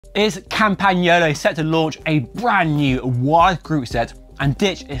Is Campagnolo set to launch a brand new wide group set and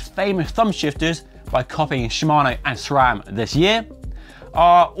ditch its famous thumb shifters by copying Shimano and SRAM this year?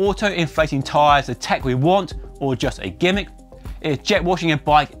 Are auto-inflating tyres the tech we want, or just a gimmick? Is jet washing a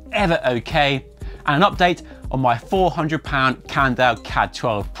bike ever okay? And an update on my £400 Cannondale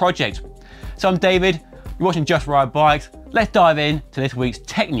CAAD12 project. So I'm David, you're watching Just Ride Bikes. Let's dive in to this week's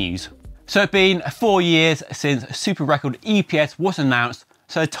tech news. So it's been 4 years since Super Record EPS was announced,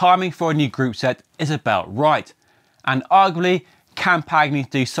 so the timing for a new group set is about right. And arguably, Campag needs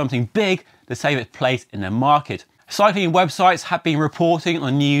to do something big to save its place in the market. Cycling websites have been reporting on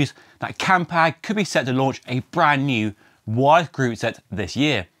the news that Campag could be set to launch a brand new wide group set this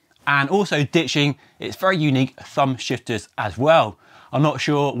year, and also ditching its very unique thumb shifters as well. I'm not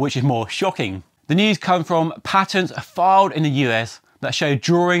sure which is more shocking. The news comes from patents filed in the US that show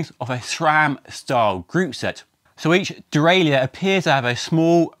drawings of a SRAM style group set. So each derailleur appears to have a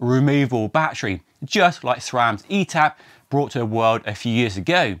small removable battery, just like SRAM's ETAP brought to the world a few years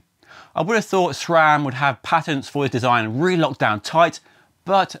ago. I would have thought SRAM would have patents for its design really locked down tight,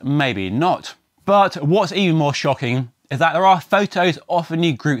 but maybe not. But what's even more shocking is that there are photos of a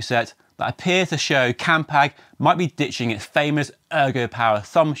new group set that appears to show Campag might be ditching its famous Ergo Power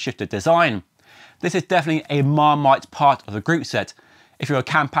thumb shifter design. This is definitely a Marmite part of the group set. If you're a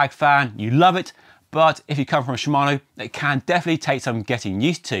Campag fan, you love it, but if you come from Shimano, it can definitely take some getting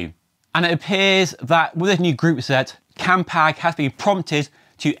used to. And it appears that with this new group set, Campag has been prompted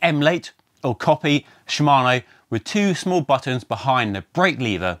to emulate or copy Shimano with two small buttons behind the brake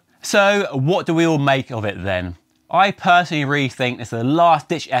lever. So what do we all make of it then? I personally really think this is a last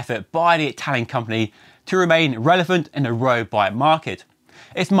ditch effort by the Italian company to remain relevant in the road bike market.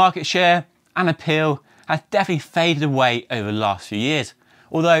 Its market share and appeal has definitely faded away over the last few years,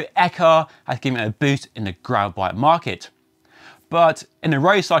 although Eccar has given it a boost in the gravel bike market. But in the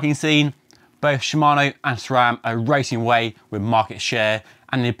road cycling scene, both Shimano and SRAM are racing away with market share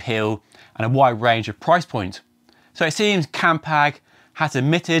and appeal and a wide range of price points. So it seems Campag has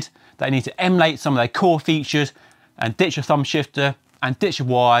admitted that they need to emulate some of their core features and ditch a thumb shifter and ditch the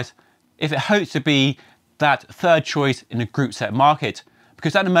wires if it hopes to be that third choice in the group set market,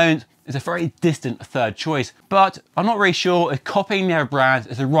 because at the moment it's a very distant third choice. But I'm not really sure if copying their brands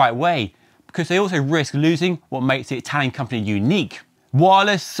is the right way, because they also risk losing what makes the Italian company unique.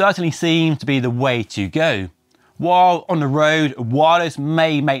 Wireless certainly seems to be the way to go. While on the road, wireless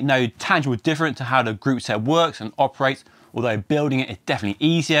may make no tangible difference to how the group set works and operates, although building it is definitely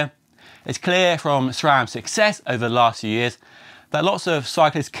easier. It's clear from SRAM's success over the last few years that lots of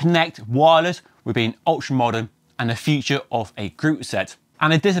cyclists connect wireless with being ultra modern and the future of a group set.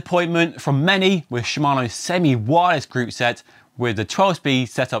 And a disappointment from many with Shimano's semi-wireless group set with the 12-speed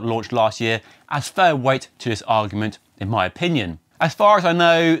setup launched last year adds fair weight to this argument, in my opinion. As far as I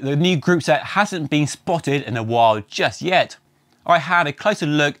know, the new group set hasn't been spotted in the wild just yet. I had a closer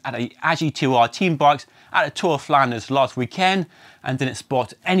look at the AG2R team bikes at the Tour of Flanders last weekend and didn't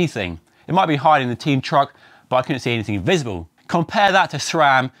spot anything. It might be hiding in the team truck, but I couldn't see anything visible. Compare that to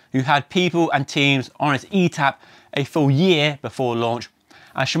SRAM, who had people and teams on its ETAP a full year before launch,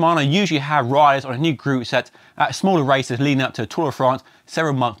 and Shimano usually have riders on a new group set at smaller races leading up to the Tour de France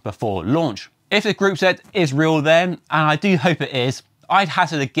several months before launch. If the group set is real then, and I do hope it is, I'd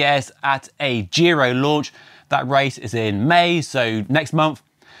hazard a guess at a Giro launch. That race is in May, so next month,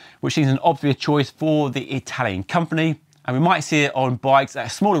 which seems an obvious choice for the Italian company. And we might see it on bikes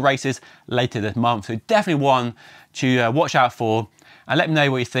at smaller races later this month, so definitely one to watch out for. And let me know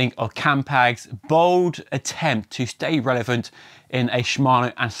what you think of Campag's bold attempt to stay relevant in a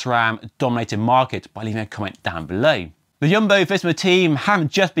Shimano and SRAM dominated market by leaving a comment down below. The Jumbo-Visma team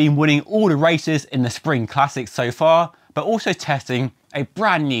haven't just been winning all the races in the Spring Classics so far, but also testing a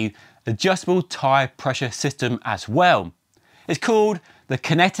brand new adjustable tyre pressure system as well. It's called the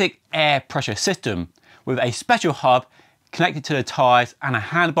Kinetic Air Pressure System, with a special hub connected to the tyres and a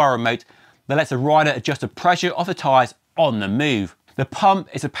handlebar remote that lets the rider adjust the pressure of the tyres on the move. The pump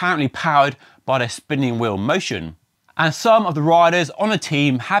is apparently powered by the spinning wheel motion. And some of the riders on the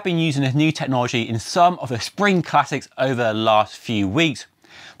team have been using this new technology in some of the Spring Classics over the last few weeks.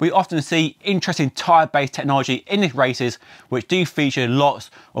 We often see interesting tyre-based technology in these races which do feature lots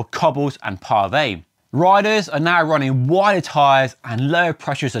of cobbles and pavé. Riders are now running wider tyres and lower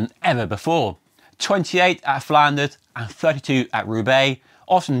pressures than ever before. 28 at Flanders and 32 at Roubaix,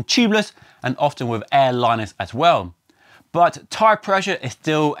 often tubeless and often with air liners as well. But tyre pressure is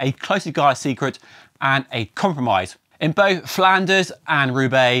still a closely guarded secret and a compromise. In both Flanders and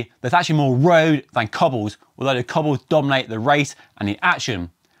Roubaix, there's actually more road than cobbles, although the cobbles dominate the race and the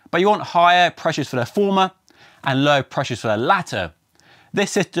action. But you want higher pressures for the former and low pressures for the latter.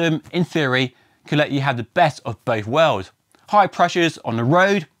 This system, in theory, could let you have the best of both worlds. High pressures on the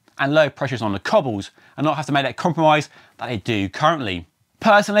road and low pressures on the cobbles, and not have to make that compromise that they do currently.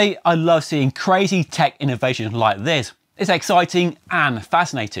 Personally, I love seeing crazy tech innovations like this. It's exciting and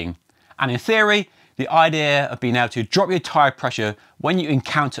fascinating. And in theory, the idea of being able to drop your tyre pressure when you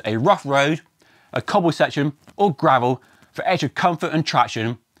encounter a rough road, a cobble section or gravel for extra comfort and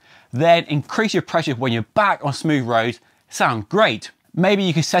traction, then increase your pressure when you're back on smooth roads, sound great. Maybe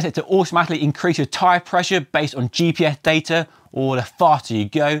you can set it to automatically increase your tyre pressure based on GPS data, or the faster you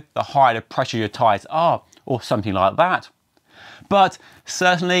go, the higher the pressure your tyres are, or something like that. But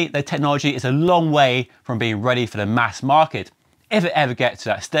certainly the technology is a long way from being ready for the mass market, if it ever gets to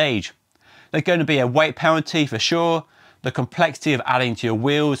that stage. There's going to be a weight penalty for sure, the complexity of adding to your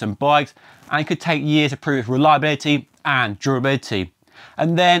wheels and bikes, and it could take years to prove its reliability and durability.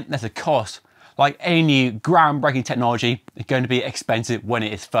 And then there's a cost. Like any new groundbreaking technology, it's going to be expensive when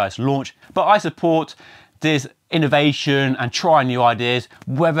it is first launched, but I support this innovation and trying new ideas,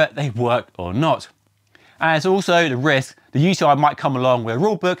 whether they work or not. And there's also the risk the UCI might come along with a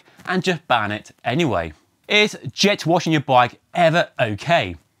rule book and just ban it anyway. Is jet washing your bike ever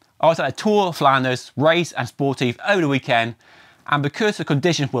okay? I was at a Tour of Flanders race and sportive over the weekend, and because the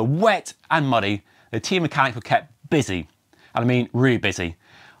conditions were wet and muddy, the team mechanics were kept busy. And I mean really busy.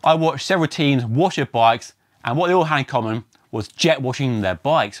 I watched several teams wash their bikes, and what they all had in common was jet washing their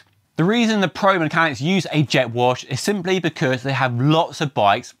bikes. The reason the pro mechanics use a jet wash is simply because they have lots of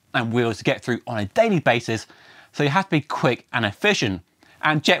bikes and wheels to get through on a daily basis, so you have to be quick and efficient.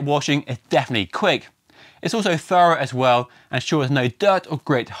 And jet washing is definitely quick. It's also thorough as well, and ensures no dirt or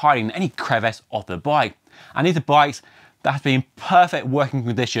grit hiding in any crevice of the bike. And these are bikes that have to be in perfect working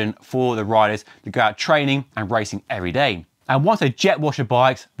condition for the riders to go out training and racing every day. And once they jet wash the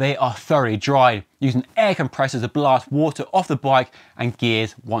bikes, they are thoroughly dried, using air compressors to blast water off the bike and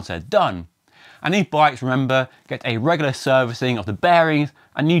gears once they're done. And these bikes, remember, get a regular servicing of the bearings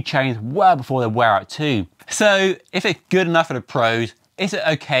and new chains well before they wear out too. So if it's good enough for the pros, is it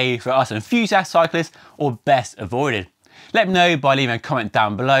okay for us enthusiast cyclists, or best avoided? Let me know by leaving a comment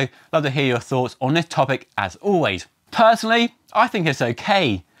down below. Love to hear your thoughts on this topic as always. Personally, I think it's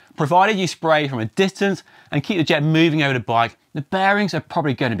okay. Provided you spray from a distance and keep the jet moving over the bike, the bearings are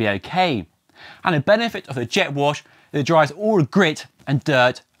probably going to be okay. And the benefit of the jet wash is it dries all the grit and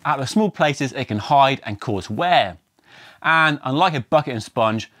dirt out of small places it can hide and cause wear. And unlike a bucket and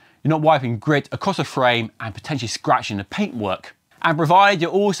sponge, you're not wiping grit across the frame and potentially scratching the paintwork. And provided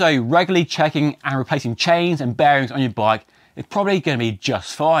you're also regularly checking and replacing chains and bearings on your bike, it's probably going to be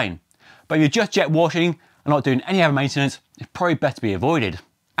just fine. But if you're just jet washing and not doing any other maintenance, it's probably better to be avoided.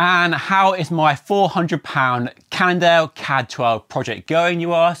 And how is my £400 Cannondale CAAD12 project going,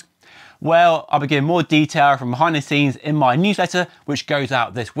 you ask? Well, I'll be giving more detail from behind the scenes in my newsletter, which goes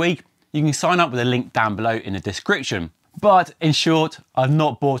out this week. You can sign up with a link down below in the description. But in short, I've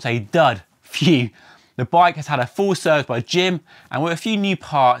not bought a dud. Phew. The bike has had a full service by Jim, and with a few new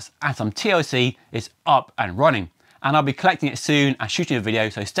parts and some TLC, it's up and running. And I'll be collecting it soon and shooting a video,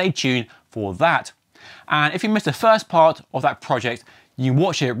 so stay tuned for that. And if you missed the first part of that project, you can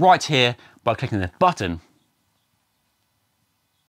watch it right here by clicking the button.